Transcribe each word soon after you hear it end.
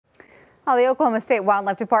Well, the Oklahoma State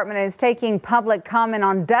Wildlife Department is taking public comment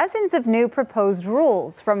on dozens of new proposed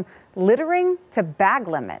rules, from littering to bag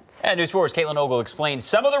limits. And News 4's Caitlin Ogle explains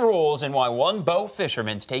some of the rules and why one bow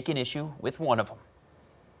fisherman's taken issue with one of them.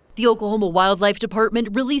 The Oklahoma Wildlife Department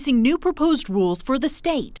releasing new proposed rules for the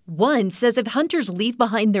state. One says if hunters leave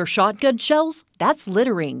behind their shotgun shells, that's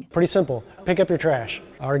littering. Pretty simple. Pick up your trash.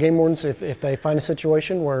 Our game wardens, if they find a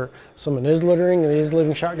situation where someone is littering and is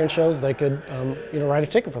leaving shotgun shells, they could write a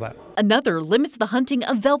ticket for that. Another limits the hunting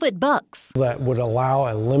of velvet bucks. That would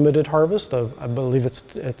allow a limited harvest of, I believe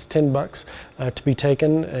it's 10 bucks to be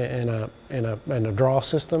taken in a draw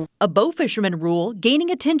system. A bow fisherman rule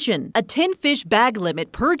gaining attention. A 10-fish bag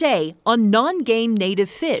limit per day on non-game native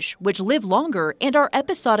fish, which live longer and are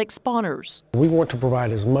episodic spawners. We want to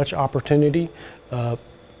provide as much opportunity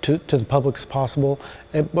to the public as possible,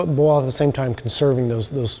 but while at the same time conserving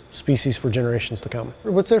those species for generations to come.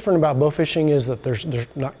 What's different about bow fishing is that there's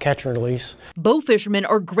not catch and release. Bow fishermen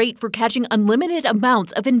are great for catching unlimited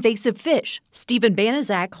amounts of invasive fish. Stephen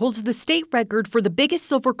Banaszak holds the state record for the biggest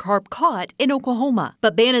silver carp caught in Oklahoma.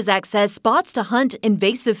 But Banaszak says spots to hunt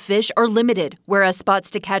invasive fish are limited, whereas spots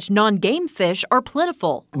to catch non-game fish are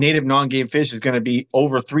plentiful. Native non-game fish is going to be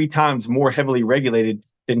over 3 times more heavily regulated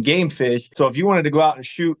than game fish. So if you wanted to go out and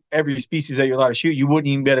shoot every species that you're allowed to shoot, you wouldn't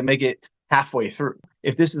even be able to make it halfway through.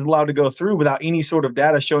 If this is allowed to go through without any sort of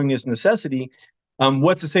data showing this necessity,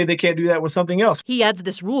 what's to say they can't do that with something else? He adds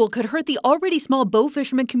this rule could hurt the already small bow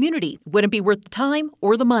fisherman community. Wouldn't be worth the time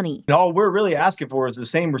or the money. And all we're really asking for is the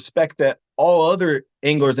same respect that all other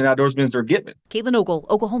anglers and outdoorsmen are given. Caitlin Ogle,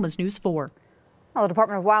 Oklahoma's News 4. Well, the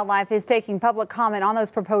Department of Wildlife is taking public comment on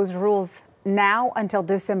those proposed rules now until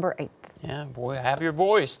December 8th. Yeah, boy, have your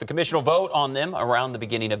voice. The commission will vote on them around the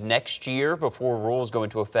beginning of next year before rules go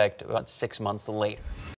into effect about 6 months later.